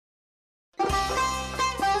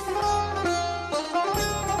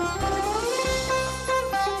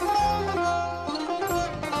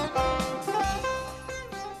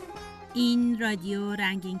این رادیو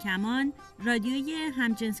رنگین کمان، رادیوی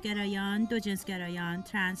همجنسگرایان، دوجنسگرایان،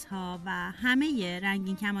 ترنس ها و همه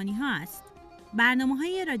رنگین کمانی ها است. برنامه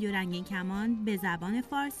های رادیو رنگین کمان به زبان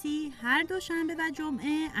فارسی هر دوشنبه و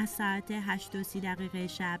جمعه از ساعت 8:30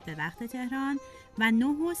 شب به وقت تهران و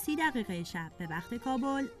 9:30 شب به وقت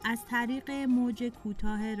کابل از طریق موج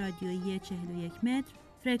کوتاه رادیویی 41 متر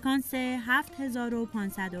فرکانس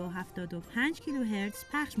 7575 کیلوهرتز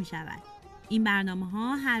پخش می شود. این برنامه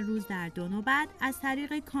ها هر روز در 2 نوبت از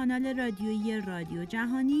طریق کانال رادیویی رادیو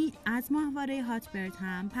جهانی از ماهواره هاتبرد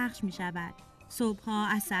هم پخش می شود. صبح ها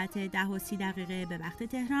از ساعت 10:30 به وقت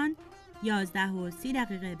تهران،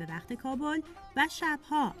 11:30 به وقت کابل و شب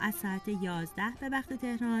ها از ساعت 11 به وقت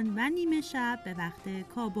تهران و نیمه شب به وقت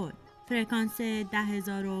کابل. فرکانس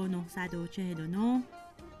 10949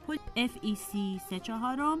 FEC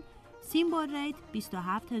 34 سیمبل ریت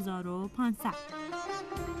 27500.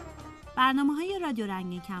 برنامه های رادیو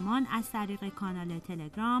رنگین کمان از طریق کانال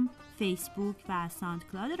تلگرام، فیسبوک و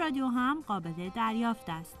ساندکلاد رادیو هم قابل دریافت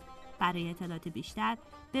است. برای اطلاعات بیشتر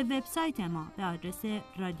به وبسایت ما به آدرس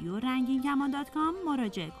radioranginkman.com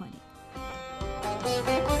مراجعه کنید.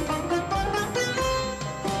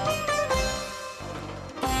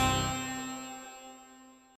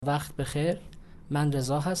 وقت بخیر، من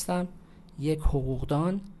رضا هستم، یک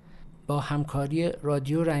حقوقدان. با همکاری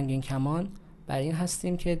رادیو رنگین کمان بر این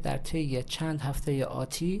هستیم که در طی چند هفته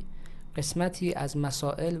آتی قسمتی از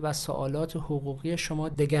مسائل و سوالات حقوقی شما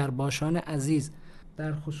دگرباشان عزیز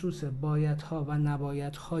در خصوص بایدها و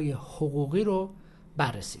نبایدهای حقوقی رو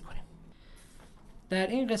بررسی کنیم. در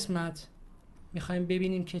این قسمت میخوایم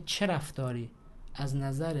ببینیم که چه رفتاری از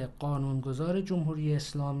نظر قانونگذار جمهوری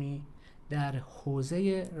اسلامی در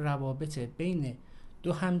حوزه روابط بین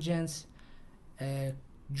دو همجنس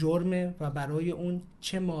جرمه و برای اون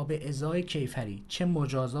چه مابعضای کیفری، چه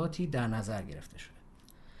مجازاتی در نظر گرفته شده.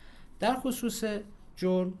 در خصوص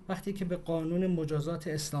جرم وقتی که به قانون مجازات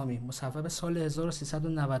اسلامی مصوب سال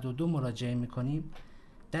 1392 مراجعه میکنیم،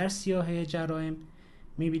 در سیاحه جرائم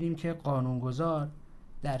میبینیم که قانونگذار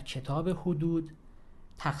در کتاب حدود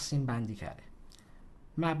تقسیم بندی کرده.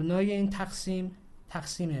 مبنای این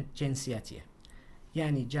تقسیم جنسیتیه،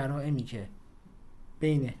 یعنی جرائمی که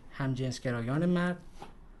بین همجنسگرایان مرد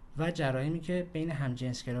و جرائمی که بین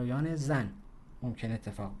همجنسگرایان زن ممکن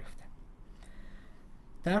اتفاق بیفته.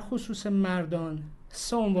 در خصوص مردان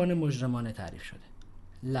 3 عنوان مجرمانه تعریف شده: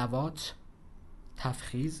 لواط،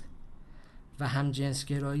 تفخیذ و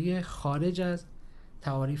همجنسگرایی خارج از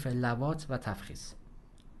تعاریف لواط و تفخیذ.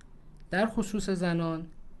 در خصوص زنان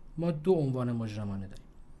ما 2 عنوان مجرمانه داریم: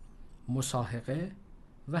 مصاحقه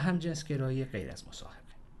و همجنسگرایی غیر از مصاحقه.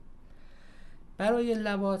 برای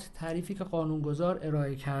لواط تعریفی که قانونگذار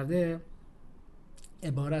ارائه کرده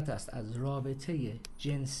عبارت است از رابطه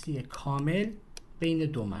جنسی کامل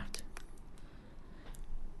بین 2 مرد،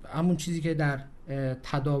 همون چیزی که در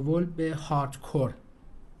تداول به هاردکور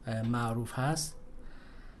معروف هست.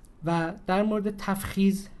 و در مورد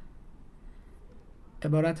تفخیذ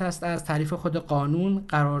عبارت است از تعریف خود قانون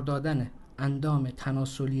قرار دادن اندام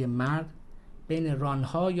تناسلی مرد بین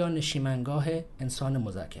رانها یا نشیمنگاه انسان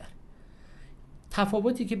مذکر.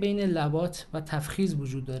 تفاوتی که بین لواط و تفخیذ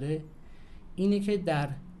وجود داره اینه که در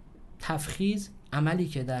تفخیذ عملی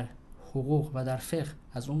که در حقوق و در فقه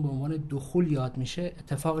از اون به عنوان دخول یاد میشه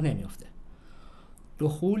اتفاق نمیفته.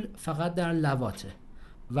 دخول فقط در لواطه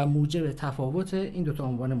و موجب تفاوت این 2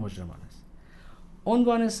 عنوان مجرمانه است.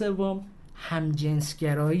 عنوان سوم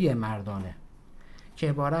همجنسگرایی مردانه که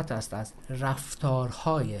عبارت است از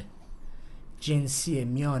رفتارهای جنسی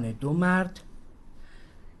میان 2 مرد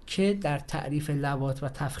که در تعریف لواط و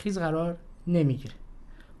تفخیذ قرار نمیگیره.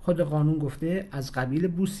 خود قانون گفته از قبیل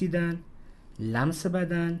بوسیدن، لمس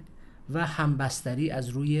بدن و همبستری از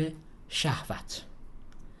روی شهوت.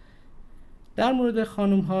 در مورد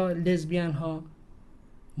خانم ها، لزبیان ها،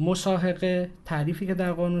 مصاحقه تعریفی که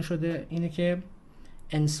در قانون شده اینه که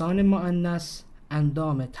انسان مؤنث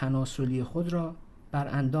اندام تناسلی خود را بر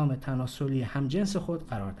اندام تناسلی همجنس خود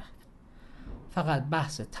قرار دهد. فقط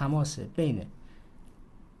بحث تماس بین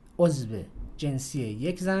عضو جنسی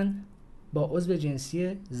یک زن با عضو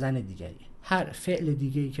جنسی زن دیگری. هر فعل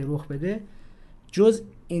دیگری که رخ بده جز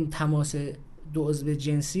این تماس 2 عضو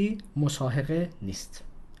جنسی مصاحقه نیست.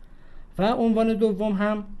 و عنوان دوم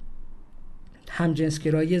هم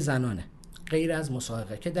همجنسگرایی زنانه غیر از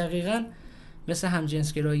مصاحقه که دقیقاً مثل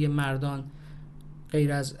همجنسگرایی مردان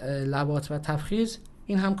غیر از لواط و تفخیذ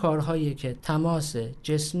این هم کارهاییه که تماس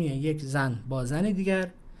جسمی یک زن با زن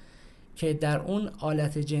دیگر که در اون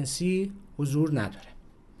آلت جنسی حضور نداره،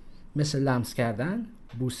 مثل لمس کردن،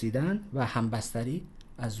 بوسیدن و همبستری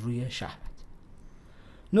از روی شهوت.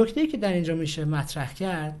 نکته‌ای که در اینجا میشه مطرح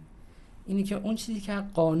کرد اینی که اون چیزی که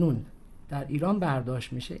قانون در ایران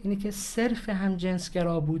برداشت میشه اینه که صرف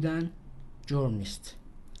همجنسگرا بودن جرم نیست.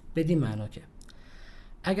 بدین معنا که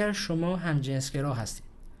اگر شما همجنسگرا هستید،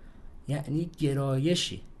 یعنی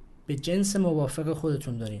گرایشی به جنس موافق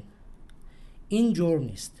خودتون دارین، این جرم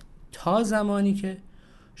نیست تا زمانی که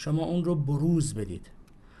شما اون رو بروز بدید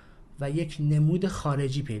و یک نمود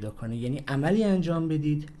خارجی پیدا کنه، یعنی عملی انجام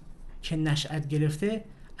بدید که نشأت گرفته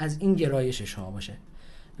از این گرایش شما باشه.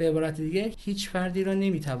 به عبارت دیگه هیچ فردی را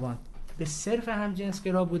نمیتوان به صرف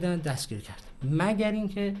همجنسگرا بودن دستگیر کرد مگر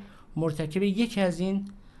اینکه مرتکب یکی از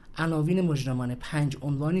این عناوین مجرمانه 5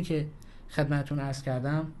 عنوانی که خدمتتون عرض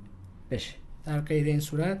کردم بشه. در غیر این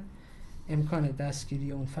صورت امکان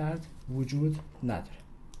دستگیری اون فرد وجود نداره.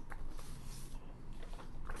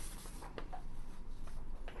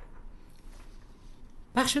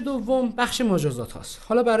 بخش دوم بخش مجازات هاست.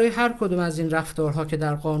 حالا برای هر کدوم از این رفتارها که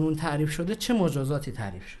در قانون تعریف شده چه مجازاتی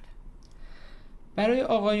تعریف شده؟ برای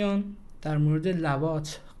آقایان در مورد لواط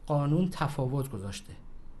قانون تفاوت گذاشته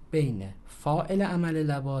بین فاعل عمل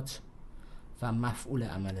لواط و مفعول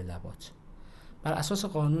عمل لواط. بر اساس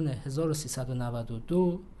قانون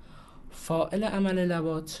 1392 فاعل عمل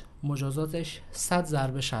لواط مجازاتش 100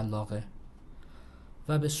 ضرب شلاقه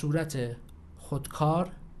و به صورت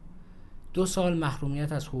خودکار 2 سال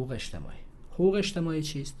محرومیت از حقوق اجتماعی. حقوق اجتماعی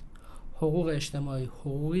چیست؟ حقوق اجتماعی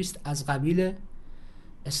حقوقی است از قبیل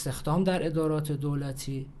استخدام در ادارات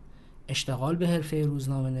دولتی، اشتغال به حرفه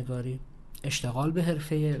روزنامه نگاری، اشتغال به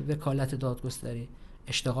حرفه وکالت دادگستری،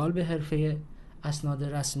 اشتغال به حرفه اسناد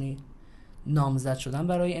رسمی، نامزد شدن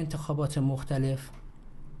برای انتخابات مختلف،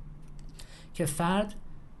 که فرد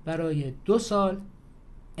برای 2 سال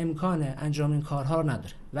امکان انجام این کارها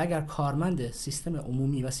نداره و اگر کارمند سیستم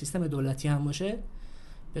عمومی و سیستم دولتی هم باشه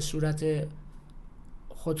به صورت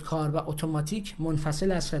خودکار و اتوماتیک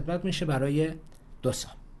منفصل از خدمت میشه برای 2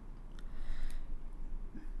 سال.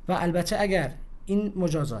 و البته اگر این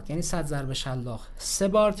مجازات یعنی 100 ضرب شلاق 3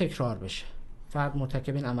 بار تکرار بشه، فرد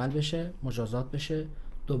مرتکب این عمل بشه، مجازات بشه،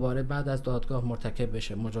 دوباره بعد از دادگاه مرتکب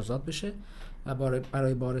بشه، مجازات بشه و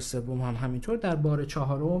برای بار سوم هم همینطور، در بار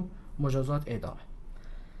 4م مجازات اعدامه.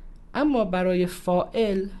 اما برای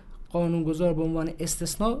فاعل قانونگذار به عنوان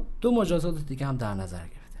استثناء 2 مجازات دیگه هم در نظر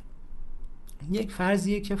گرفته. یک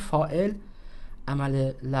فرضیه که فاعل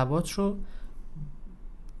عمل لواط رو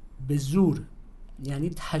به زور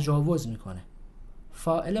یعنی تجاوز میکنه،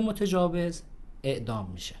 فاعل متجاوز اعدام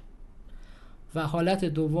میشه. و حالت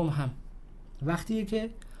دوم هم وقتیه که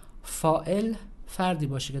فاعل فردی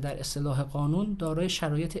باشه که در اصطلاح قانون دارای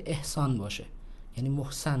شرایط احسان باشه، یعنی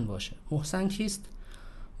محسن باشه. محسن کیست؟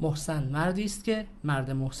 محسن مردی است که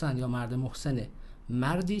مرد محسن یا مرد محسن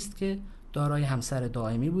مردی است که دارای همسر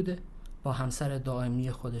دائمی بوده، با همسر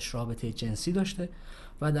دائمی خودش رابطه جنسی داشته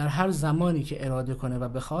و در هر زمانی که اراده کنه و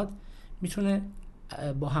بخواد میتونه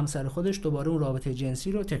با همسر خودش دوباره اون رابطه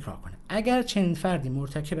جنسی رو تکرار کنه. اگر چنین فردی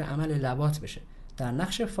مرتکب عمل لواط بشه در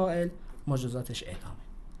نقش فاعل، مجازاتش اعدامه.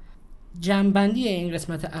 جمع‌بندی این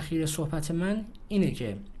قسمت اخیر صحبت من اینه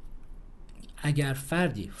که اگر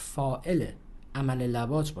فردی فاعل عمل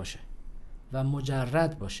لواط باشه و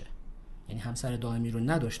مجرد باشه، یعنی همسر دائمی رو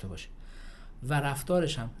نداشته باشه و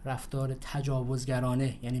رفتارش هم رفتار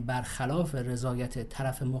تجاوزگرانه یعنی برخلاف رضایت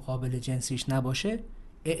طرف مقابل جنسیش نباشه،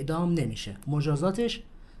 اعدام نمیشه. مجازاتش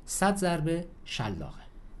 100 ضرب شلاقه.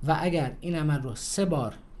 و اگر این عمل رو 3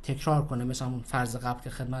 بار تکرار کنه، مثلا اون فرض قبل که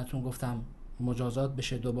خدمتتون گفتم مجازات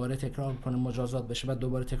بشه، دوباره تکرار کنه مجازات بشه و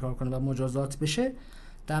دوباره تکرار کنه و مجازات بشه،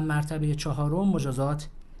 در مرتبه 4م مجازات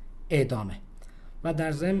اعدامه و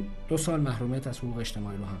در ضمن 2 سال محرومیت از حقوق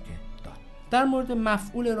اجتماعی رو هم که داد. در مورد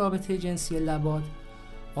مفعول رابطه جنسی لواط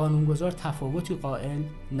قانونگذار تفاوتی قائل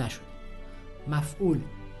نشد. مفعول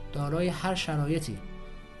دارای هر شرایطی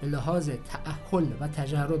به لحاظ تأهل و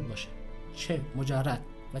تجرد باشه، چه مجرد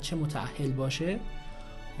و چه متأهل باشه،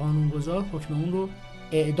 قانونگذار حکم اون رو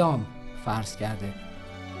اعدام فرض کرده.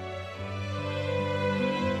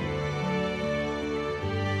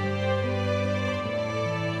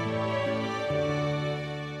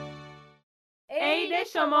 عید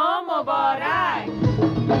شما مبارک.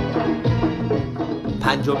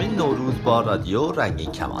 5 نوروز با رادیو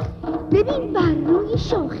رنگین کمان. ببین بر روی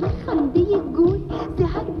شاخه خنده گل، ز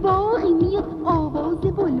هر باغی میاد آواز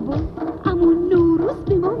بلبل. اما نوروز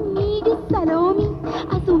به ما میده سلامی،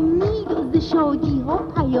 از امید و ز شادی ها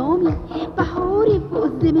پیامی. بهار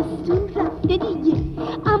و زمستون رفته دیگه،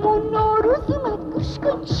 اما نوروز اومد گوش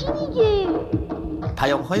کن چی میگه.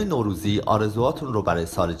 پیام برنامه‌های نوروزی آرزوهاتون رو برای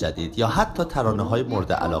سال جدید یا حتی ترانه‌های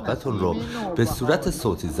مورد علاقتون رو به صورت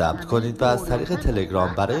صوتی ضبط کنید و از طریق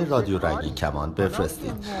تلگرام برای رادیو رنگین کمان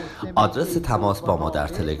بفرستید. آدرس تماس با ما در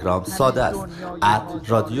تلگرام ساده است: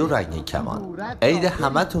 @رادیو رنگین کمان. عید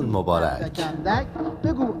همتون مبارک.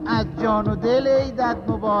 بگو از جان و دل عیدت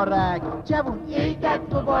مبارک. جوون عیدت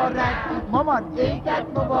مبارک، مامان عیدت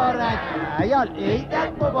مبارک، عیال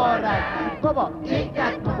عیدت مبارک، بابا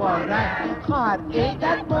عیدت مبارک، خواهر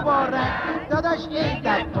عیدت مبارک، داداش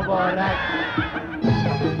عیدت مبارک.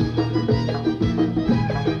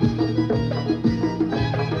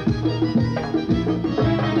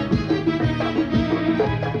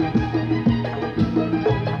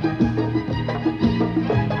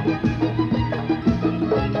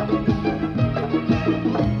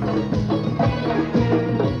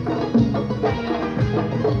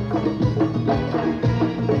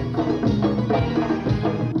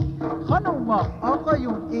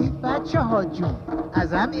 آقایون این بچه ها جون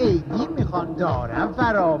ازم عیدی میخوان دارم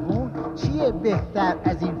فراوون. چیه بهتر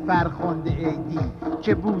از این فرخنده عیدی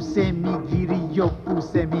که بوسه میگیری و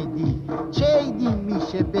بوسه میدی؟ چه عیدی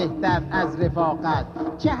میشه بهتر از رفاقت؟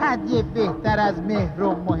 چه هدیه بهتر از مهر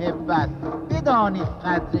و محبت؟ بدانید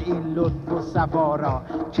قدر این لطف و صفا را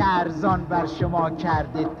که ارزان بر شما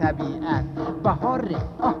کرده طبیعت. بهاره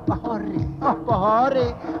آه بهاره آه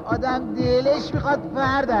بهاره، آدم دلش میخواد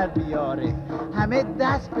ور در بیاره. همه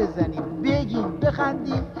دست بزنیم بگیم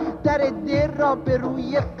بخندیم، در دل را به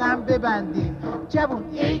روی غم ببندیم. جوون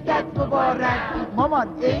عیدت مبارک، مامان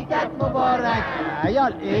عیدت مبارک،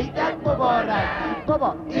 عیال عیدت مبارک،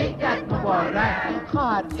 بابا عیدت مبارک،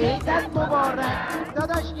 خواهر عیدت مبارک،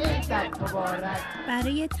 داداش عیدت مبارک.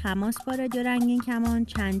 برای تماس با رادیو رنگین کمان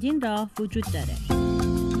چندین راه وجود داره.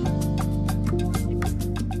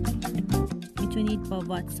 میتونید با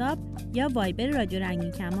واتساپ یا وایبر رادیو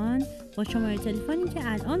رنگین کمان با شماره تلفنی که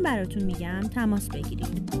الان براتون میگم تماس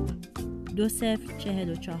بگیرید.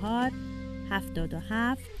 2044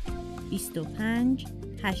 77 25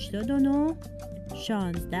 89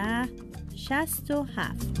 16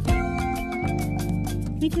 67.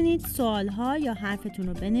 میتونید سوالها یا حرفتون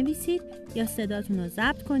رو بنویسید یا صداتون رو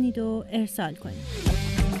ضبط کنید و ارسال کنید.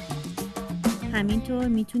 همینطور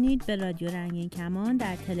میتونید به رادیو رنگین کمان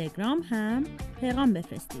در تلگرام هم پیغام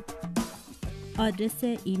بفرستید. آدرس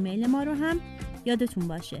ایمیل ما رو هم یادتون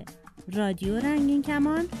باشه: رادیو رنگین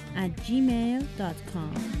کمان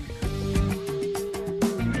 @gmail.com.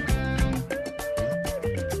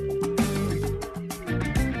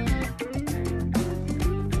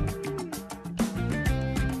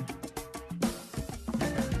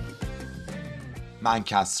 من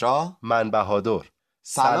کسرا. من بهادر.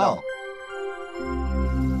 سلام.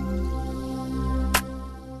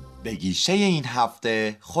 به گیشه این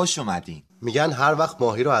هفته خوش اومدین. میگن هر وقت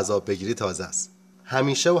ماهی رو عذاب بگیری تازه است.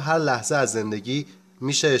 همیشه و هر لحظه از زندگی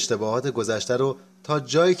میشه اشتباهات گذشته رو تا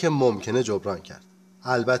جایی که ممکنه جبران کرد.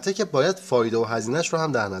 البته که باید فایده و هزینه‌اش رو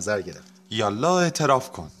هم در نظر گرفت. یالا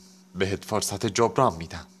اعتراف کن، بهت فرصت جبران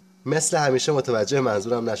میدم. مثل همیشه متوجه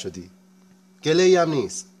منظورم نشدی. گله‌ای هم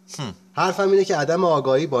نیست. حرفم اینه که عدم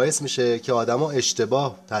آگاهی باعث میشه که آدما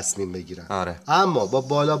اشتباه تصمیم بگیرن. آره. اما با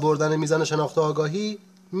بالا بردن میزان شناخت و آگاهی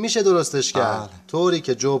میشه درستش کرد. طوری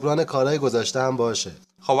که جبران کارهای گذشته هم باشه.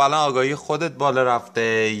 خب الان آگاهی خودت بالا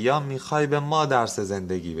رفته یا میخوای به ما درس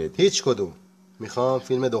زندگی بدی؟ هیچ کدوم. میخوام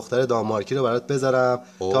فیلم دختر دانمارکی رو برات بذارم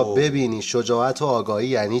تا ببینی شجاعت و آگاهی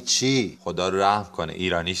یعنی چی. خدا رحم کنه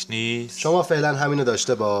ایرانیش نیست. شما فعلا همینو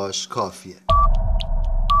داشته باش کافیه.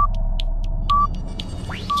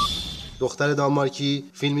 دختر دانمارکی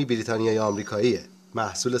فیلمی بریتانیایی آمریکاییه،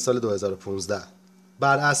 محصول سال 2015.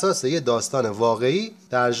 بر اساس یه داستان واقعی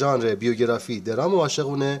در ژانر بیوگرافی درام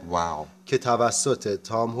عاشقونه که توسط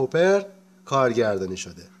تام هوپر کارگردانی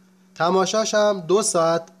شده. تماشاش هم 2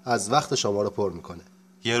 ساعت از وقت شما رو پر میکنه.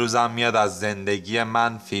 یه روزم میاد از زندگی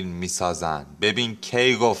من فیلم میسازن. ببین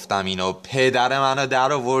کی گفتم اینو، پدر منو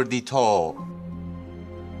در آوردی تو.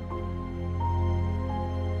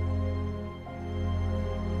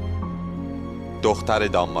 دختر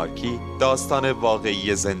دانمارکی داستان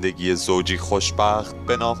واقعی زندگی زوجی خوشبخت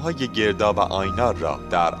به نامهای گردا و آینار را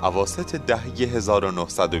در اواسط دهه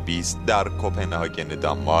 1920 در کوپنهاگن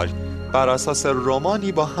دانمارک بر اساس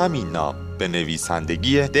رمانی با همین نام به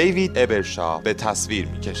نویسندگی دیوید ابرشا به تصویر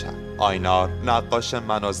می‌کشد. آینار نقاش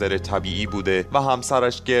مناظر طبیعی بوده و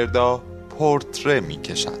همسرش گردا پورتره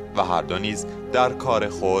می‌کشد و هر دو نیز در کار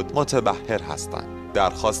خود متبحر هستند.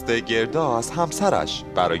 درخواست گردا از همسرش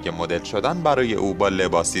برای مدل شدن برای او با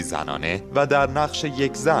لباسی زنانه و در نقش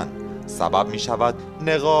یک زن سبب می شود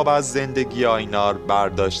نقاب از زندگی آینار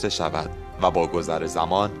برداشته شود و با گذر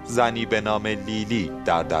زمان زنی به نام لیلی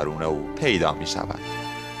در درون او پیدا می شود.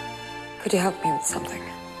 Could you help me with something?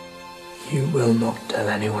 You will not tell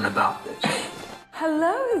anyone about this.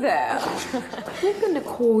 Hello there. We're going to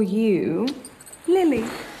call you Lily.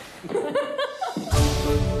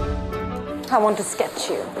 I want to sketch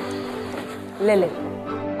you. Lily.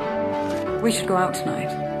 We should go out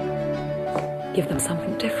tonight. Give them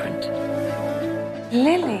something different.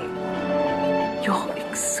 Lily, you're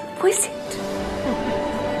exquisite.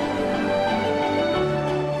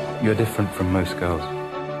 You're different from most girls.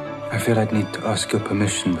 I feel I'd need to ask your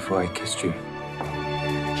permission before I kissed you.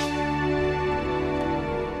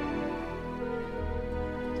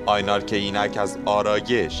 آینار که اینک از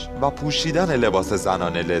آرایش و پوشیدن لباس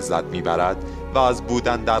زنانه لذت میبرد و از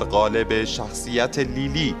بودن در قالب شخصیت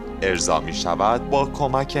لیلی ارضا می شود، با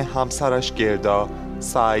کمک همسرش گردا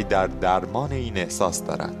سعی در درمان این احساس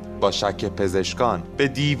دارد. با شک پزشکان به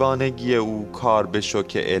دیوانگی او کار به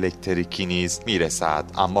شوک الکتریکی نیز می رسد،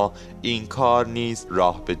 اما این کار نیز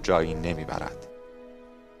راه به جایی نمی برد.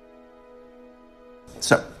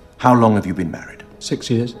 So, how long have you been married?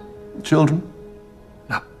 6 years. Children?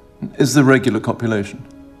 No. Is there regular copulation?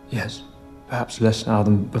 Yes. Perhaps less now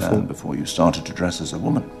than before. Before you started to dress as a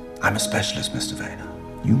woman. I'm a specialist, Mr. Vayner.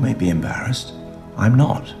 You may be embarrassed. I'm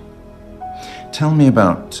not. Tell me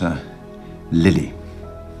about Lily.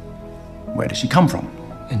 Where does she come from?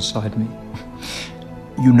 Inside me.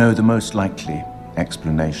 You know the most likely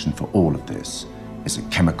explanation for all of this is a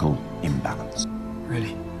chemical imbalance.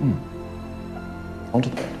 Really? Onto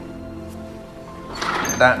the bed.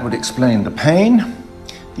 That would explain the pain,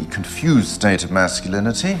 the confused state of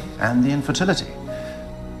masculinity, and the infertility.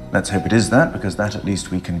 Let's hope it is that, because that at least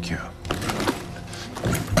we can cure.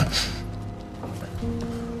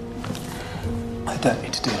 I don't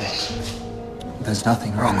need to do this. There's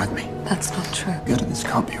nothing wrong with me. That's not true. Good, this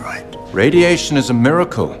can't be right. Radiation is a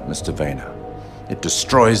miracle, Mr. Vayner. It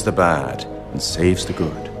destroys the bad and saves the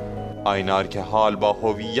good. آینار که حال با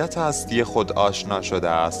هویت هستی خود آشنا شده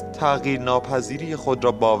است، تغییر ناپذیری خود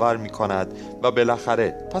را باور می کند و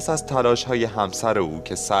بالاخره پس از تلاش های همسر او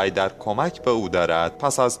که سعی در کمک به او دارد،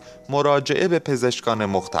 پس از مراجعه به پزشکان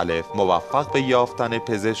مختلف، موفق به یافتن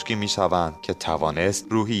پزشکی می شوند که توانست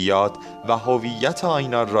روحیات و هویت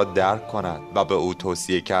آینار را درک کند و به او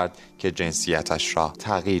توصیه کرد که جنسیتش را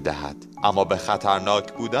تغییر دهد. اما به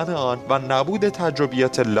خطرناک بودن آن و نبود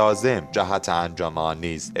تجربیات لازم جهت انجام آن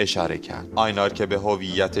نیز اشاره کرد. آینار که به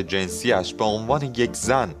هویت جنسیش به عنوان یک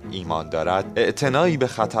زن ایمان دارد، اعتنایی به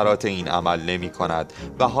خطرات این عمل نمی کند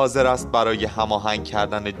و حاضر است برای هماهنگ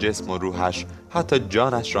کردن جسم و روحش حتی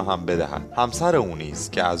جانش را هم بدهد. همسر او نیز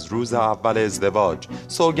که از روز اول ازدواج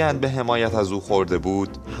سوگند به حمایت از او خورده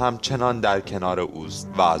بود، همچنان در کنار اوست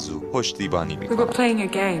و از او پشتیبانی می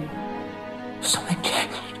کند. Something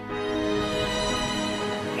changed.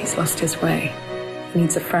 He's lost his way. He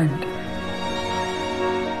needs a friend.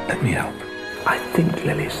 Let me help. I think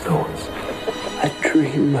Lily's thoughts. I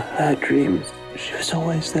dream her dreams. She was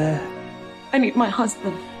always there. I need my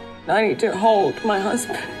husband. I need to hold my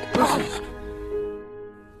husband.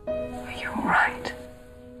 Are you all right?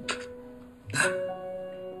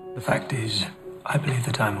 The fact is, I believe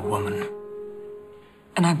that I'm a woman.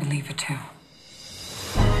 And I believe it too.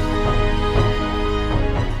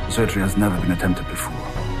 Surgery has never been attempted before.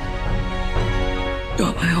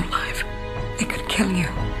 You're my whole life. It could kill you.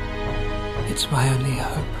 It's my only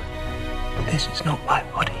hope. This is not my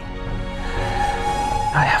body.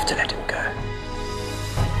 I have to let him go.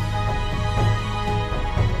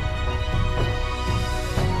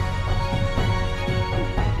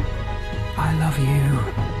 I love you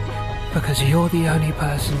because you're the only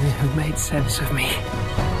person who made sense of me.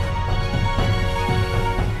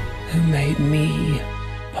 Who made me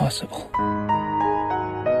possible.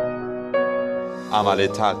 عمل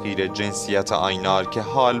تغییر جنسیت آینار که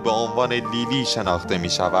حال به عنوان لیلی شناخته می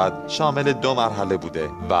شود شامل 2 مرحله بوده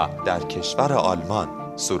و در کشور آلمان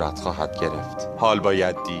صورت خواهد گرفت. حال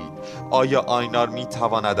باید دید آیا آینار می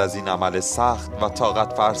تواند از این عمل سخت و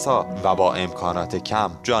طاقت فرسا و با امکانات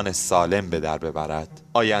کم جان سالم به در ببرد؟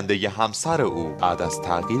 آینده همسر او بعد از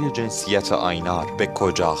تغییر جنسیت آینار به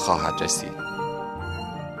کجا خواهد رسید؟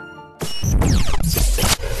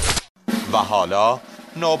 و حالا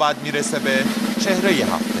نوبت میرسه به چهره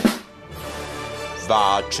هفته و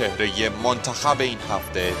چهره منتخب این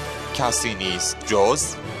هفته کسی نیست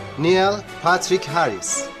جز نیل پاتریک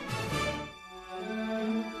هریس.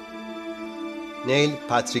 نیل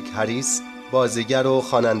پاتریک هریس بازیگر و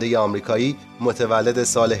خواننده آمریکایی متولد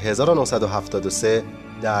سال 1973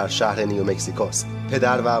 در شهر نیومکزیکو است.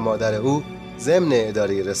 پدر و مادر او ضمن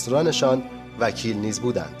اداره رستورانشان وکیل نیز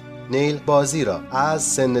بودند. نیل بازی را از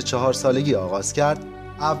سن 4 سالگی آغاز کرد.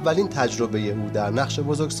 اولین تجربه او در نقش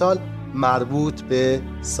بزرگسال مربوط به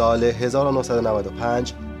سال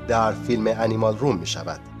 1995 در فیلم انیمال روم می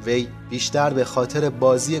شود. وی بیشتر به خاطر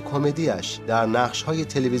بازی کمدیش در نقش‌های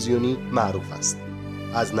تلویزیونی معروف است.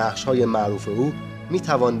 از نقش‌های معروف او می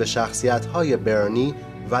توان به شخصیت‌های برنی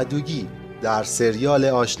و دوگی در سریال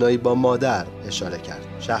آشنایی با مادر اشاره کرد.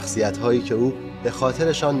 شخصیت‌هایی که او به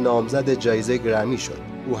خاطرشان نامزد جایزه گرمی شد.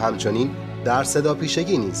 او همچنین در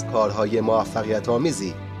صداپیشگی نیز کارهای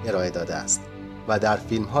موفقیت‌آمیزی ارائه داده است و در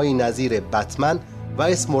فیلم‌های نظیر بتمن و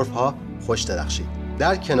اسمورف‌ها خوش درخشید.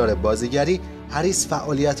 در کنار بازیگری، هریس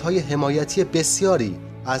فعالیت‌های حمایتی بسیاری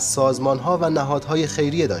از سازمان‌ها و نهادهای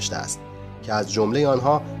خیریه داشته است که از جمله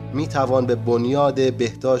آنها می‌توان به بنیاد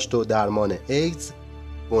بهداشت و درمان ایدز،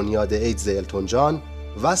 بنیاد ایدز التون جان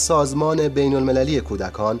و سازمان بین‌المللی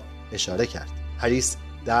کودکان اشاره کرد. هریس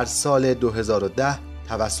در سال 2010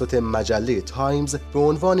 توسط مجله تایمز به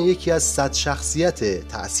عنوان یکی از 100 شخصیت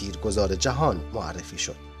تأثیرگذار جهان معرفی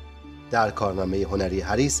شد. در کارنامه هنری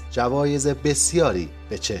هریس جوایز بسیاری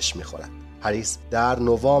به چشم می‌خورد. هریس در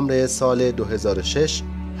نوامبر سال 2006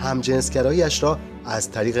 همجنسگرایی‌اش را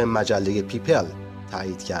از طریق مجله پیپل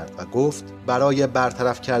تایید کرد و گفت برای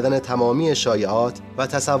برطرف کردن تمامی شایعات و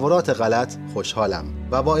تصورات غلط خوشحالم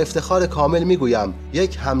و با افتخار کامل میگویم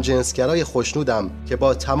یک همجنسگرای خوشنودم که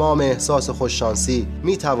با تمام احساس خوششانسی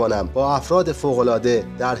میتوانم با افراد فوق‌العاده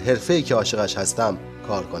در حرفه‌ای که عاشقش هستم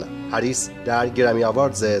کار کنم. هریس در گرمی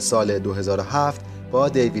آواردز سال 2007 با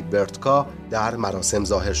دیوید برتکا در مراسم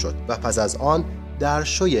ظاهر شد و پس از آن در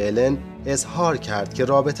شوی الن اظهار کرد که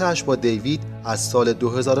رابطه‌اش با دیوید از سال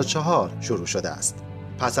 2004 شروع شده است.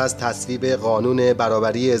 پس از تصویب قانون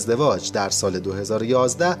برابری ازدواج در سال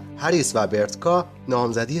 2011 هریس و برتکا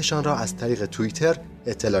نامزدیشان را از طریق توییتر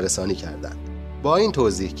اطلاع رسانی کردند، با این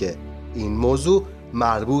توضیح که این موضوع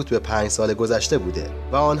مربوط به 5 سال گذشته بوده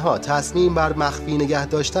و آنها تصمیم بر مخفی نگه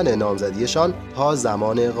داشتن نامزدیشان تا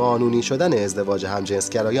زمان قانونی شدن ازدواج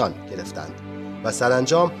همجنسگرایان گرفتند و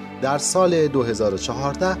سرانجام در سال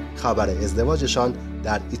 2014 خبر ازدواجشان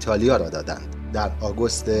در ایتالیا را دادند. در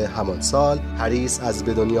آگوست همان سال هریس از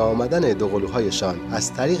به دنیا آمدن دوقلوهایشان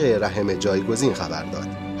از طریق رحم جایگزین خبر داد.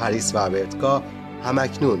 هریس و برتکا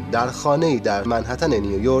همکنون در خانه‌ای در منهتن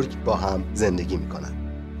نیویورک با هم زندگی می‌کنند.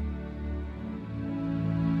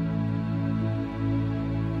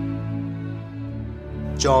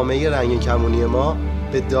 جامعه رنگین کمونی ما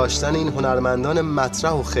به داشتن این هنرمندان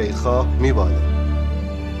مطرح و خیرخواه می‌باله.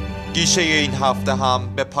 گیشه این هفته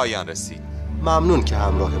هم به پایان رسید. ممنون که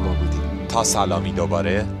همراه ما بودید. تا سلامی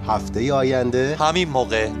دوباره هفته آینده همین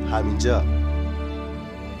موقع همینجا.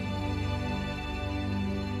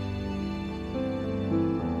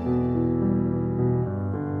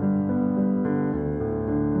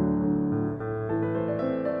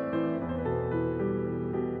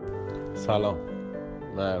 سلام،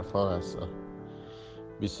 من عرفان هستم.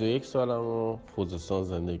 21 سالم و خوزستان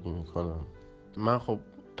زندگی میکنم. من خب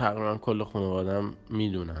تقریبا کل خانوادم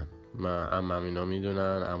میدونن، من عمم اینا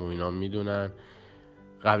میدونن، عمو اینا میدونن.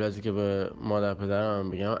 قبل از اینکه به مادر پدرم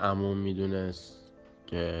بگم عموم میدونست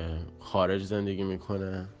که خارج زندگی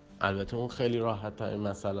میکنه. البته اون خیلی راحت تر این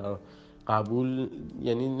مسئله رو قبول،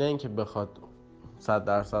 یعنی نه اینکه بخواد 100%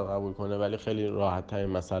 قبول کنه، ولی خیلی راحت تر این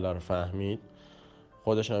مسئله رو فهمید.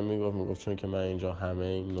 خودش هم میگفت چون که من اینجا همه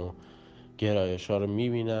اینو گرایش‌ها رو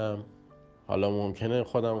میبینم، حالا ممکنه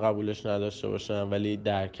خودم قبولش نداشته باشم، ولی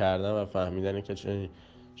درک کردن و فهمیدن که چه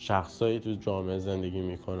شخصایی تو جامعه زندگی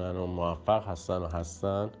میکنن و موفق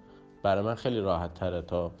هستن برای من خیلی راحت تره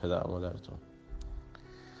تا پدر و مادرتون.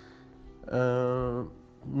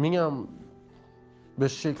 میگم به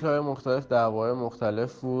شکل‌های مختلف، دعوای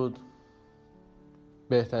مختلف بود.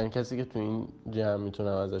 بهترین کسی که تو این جمع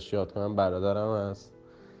میتونم ازش یاد کنم برادرم هست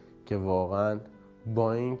که واقعا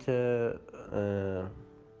با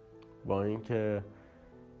اینکه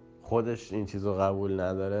خودش این چیزو قبول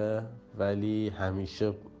نداره، ولی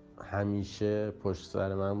همیشه پشت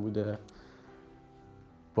سر من بوده.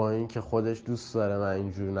 با اینکه خودش دوست داره من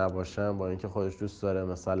اینجور نباشم، با اینکه خودش دوست داره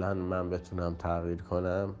مثلا من بتونم تغییر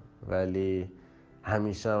کنم، ولی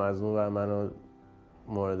همیشه هم از اون ور منو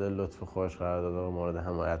مورد لطف خودش قرار داده و مورد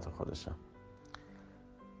حمایت خودشم.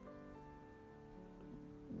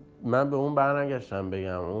 من به اون برنگشتم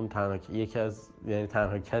بگم اون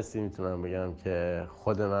تنها کسی میتونم بگم که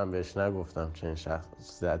خود من بهش نگفتم چنین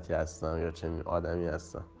شخصیتی هستم یا چنین آدمی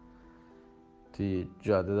هستم. توی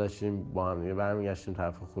جاده داشتیم با هم دیگه برمیگشتیم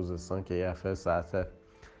طرف خوزستان که یه دفعه ساعت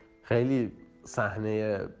خیلی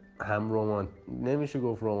صحنه هم نمیشه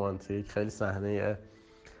گفت رمانتیک، خیلی صحنه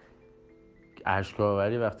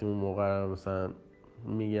اشک‌آوری وقتی اون موقع رو مثلا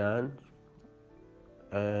میگن،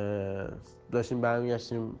 داشتیم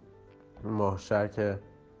برمیگشتیم محشر که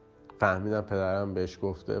فهمیدم پدرم بهش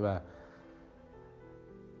گفته و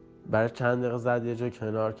برای چند دقیقه زد یه جا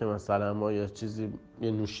کنار که مثلا ما یه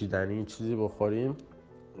نوشیدنی چیزی بخوریم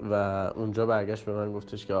و اونجا برگشت به من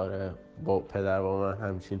گفتش که آره با پدر با من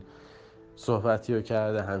همچین صحبتی رو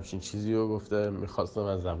کرده، همچین چیزی رو گفته. میخواستم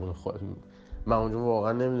از زبون خودم، من اونجا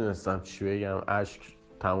واقعا نمیدونستم چی بگم، اشک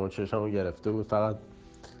تمام چشمو گرفته بود. فقط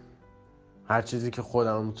هر چیزی که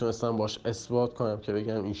خودم میتونستم باش اثبات کنم که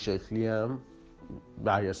بگم این شکلی هم،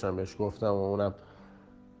 برگشتم بهش گفتم و اونم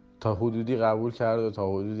تا حدودی قبول کرد و تا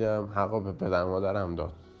حدودی هم حقا به پدر مادرم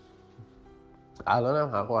داد. الان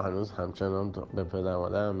هم حقا هنوز همچنان به پدر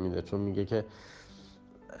مادرم میده، چون میگه که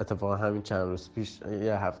اتفاقا همین چند روز پیش،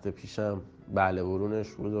 یه هفته پیشم بله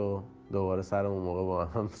برونش بود و دوباره سر اون موقع با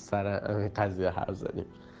هم سر این قضیه حرف زدیم.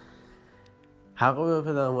 حقا به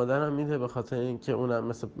پدر مادرم میده به خاطر اینکه اونم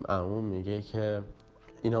مثل عموم میگه که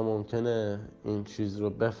اینا ممکنه این چیز رو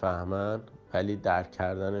بفهمن ولی درک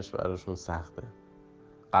کردنش براشون سخته،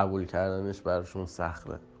 قبول کردنش براشون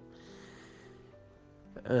سخته.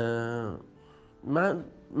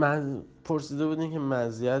 من پرسیده بودین که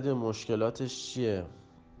مزیت یا مشکلاتش چیه.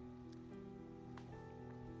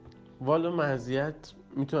 والا مزیت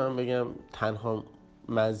میتونم بگم تنها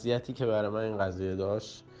مزیتی که برای من این قضیه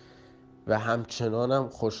داشت و همچنانم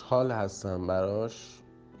خوشحال هستم براش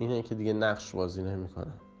اینه که دیگه نقش بازی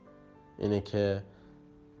نمی‌کنم. اینه که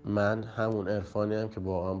من همون عرفانی هم که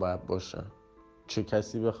واقعا باید باشم، چه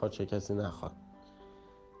کسی بخواد چه کسی نخواد.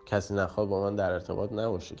 کسی نخواد با من در ارتباط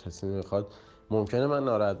نباشه، کسی میخواد ممکنه من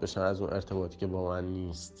ناراحت بشم از اون ارتباطی که با من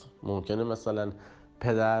نیست. ممکنه مثلا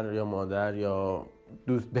پدر یا مادر یا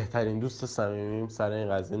بهترین دوست صمیمیم سر این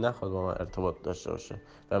قضیه نخواد با من ارتباط داشته باشه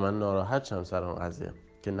و من ناراحت شم سر اون قضیه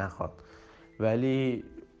که نخواد. ولی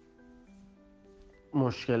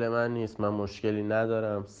مشکل من نیست، من مشکلی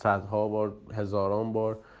ندارم. صدها بار، هزاران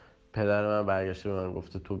بار پدر من برگشته به من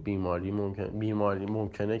گفته تو بیماری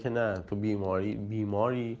ممکنه که نه، تو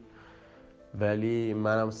بیماری. ولی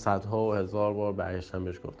منم صدها و هزار بار برگشتم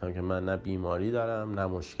بهش گفتم که من نه بیماری دارم نه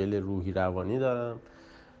مشکل روحی روانی دارم،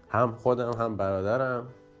 هم خودم هم برادرم.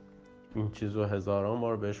 این چیزو هزاران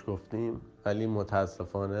بار بهش گفتیم ولی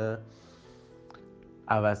متاسفانه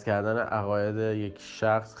عوض کردن عقاید یک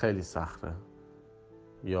شخص خیلی سخته،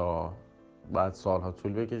 یا باید سالها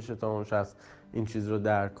طول بکشه تا اون شخص این چیز رو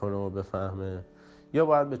درک کنه و بفهمه، یا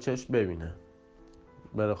باید به چشم ببینه،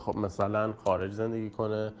 بره مثلا خارج زندگی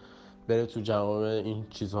کنه، بره تو جامعه این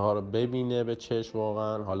چیزها رو ببینه به چشم.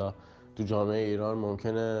 واقعا حالا تو جامعه ایران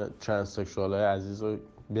ممکنه ترانسکشوالای عزیز رو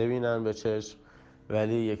ببینن به چشم،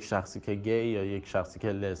 ولی یک شخصی که گی یا یک شخصی که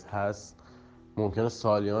لز هست ممکنه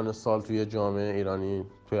سالیان سال توی جامعه ایرانی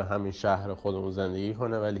توی همین شهر خودمون زندگی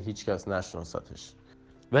کنه ولی هیچ کس نشناستش.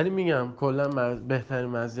 ولی میگم کلا بهترین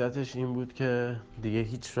مزیتش این بود که دیگه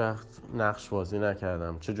هیچ وقت نقش بازی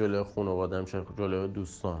نکردم، چه جلوی خانواده‌ام چه جلوی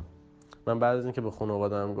دوستان. من بعد از اینکه به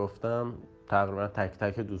خانواده‌ام گفتم تقریبا تک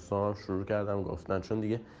تک دوستانم شروع کردم گفتن، چون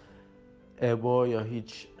دیگه ابا یا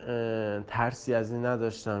هیچ ترسی از این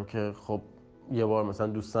نداشتم که خب یه بار مثلا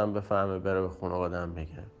دوستم بفهمه بره به خانواده‌ام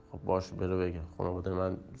بگه. خب باشه بره بگه، خانواده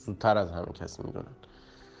من زودتر از همه کسی میدونن.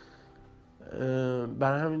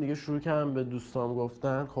 برای همین دیگه شروع کردم به دوستام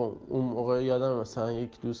گفتن. خب اون موقع یادم مثلا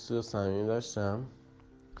یک دوست صمیمی داشتم،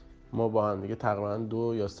 ما با هم دیگه تقریبا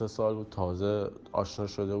 2 یا 3 سال بود تازه آشنا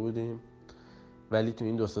شده بودیم، ولی تو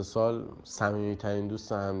این 2-3 سال صمیمی‌ترین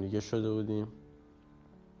دوست هم دیگه شده بودیم.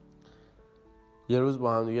 یه روز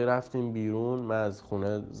با هم دیگه رفتیم بیرون، من از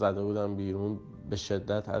خونه زده بودم بیرون، به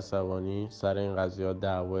شدت عصبانی سر این قضیه،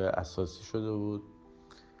 دعوای اساسی شده بود.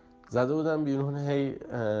 زده بودم بیرون، هی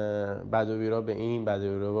بد و بیرا به این بد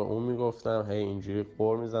و بیرا به اون میگفتم، هی اینجوری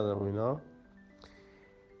قور میزدم و اینا،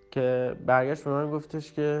 که برگشت به من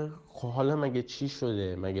گفتش که خب حالا مگه چی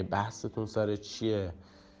شده، مگه بحثتون سر چیه؟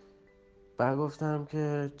 بعد گفتم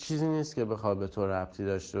که چیزی نیست که بخواد به تو ربطی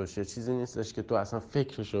داشته باشه، چیزی نیستش که تو اصلا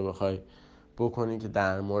فکرشو بخوای بکنی که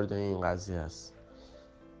در مورد این قضیه است.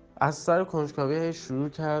 از سر کنجکاوی شروع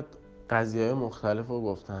کرد قضیه‌های مختلف رو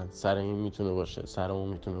گفتن، سر این میتونه باشه، سر اون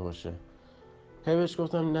میتونه باشه. هی بهش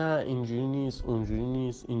گفتم نه اینجوری نیست، اونجوری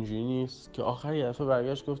نیست، اینجوری نیست، که آخر یه دفعه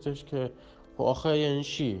برگشت گفتش که خب آخر یعنی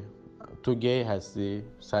چی؟ تو گی هستی؟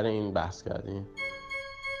 سر این بحث کردیم.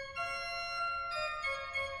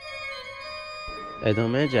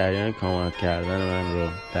 ادامه جریان کامنت کردن من رو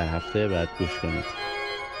در هفته بعد گوش کنید.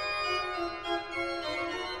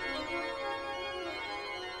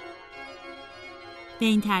 به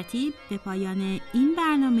این ترتیب به پایان این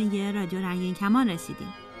برنامه رادیو رنگین کمان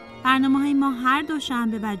رسیدیم. برنامه‌های ما هر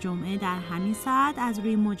دوشنبه و جمعه در همین ساعت از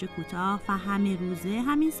روی موج کوتاه و همه روزه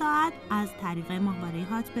همین ساعت از طریق ماهواره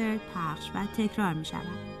هاتبرد پخش و تکرار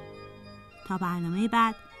می‌شود. تا برنامه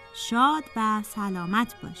بعد شاد و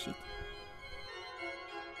سلامت باشید.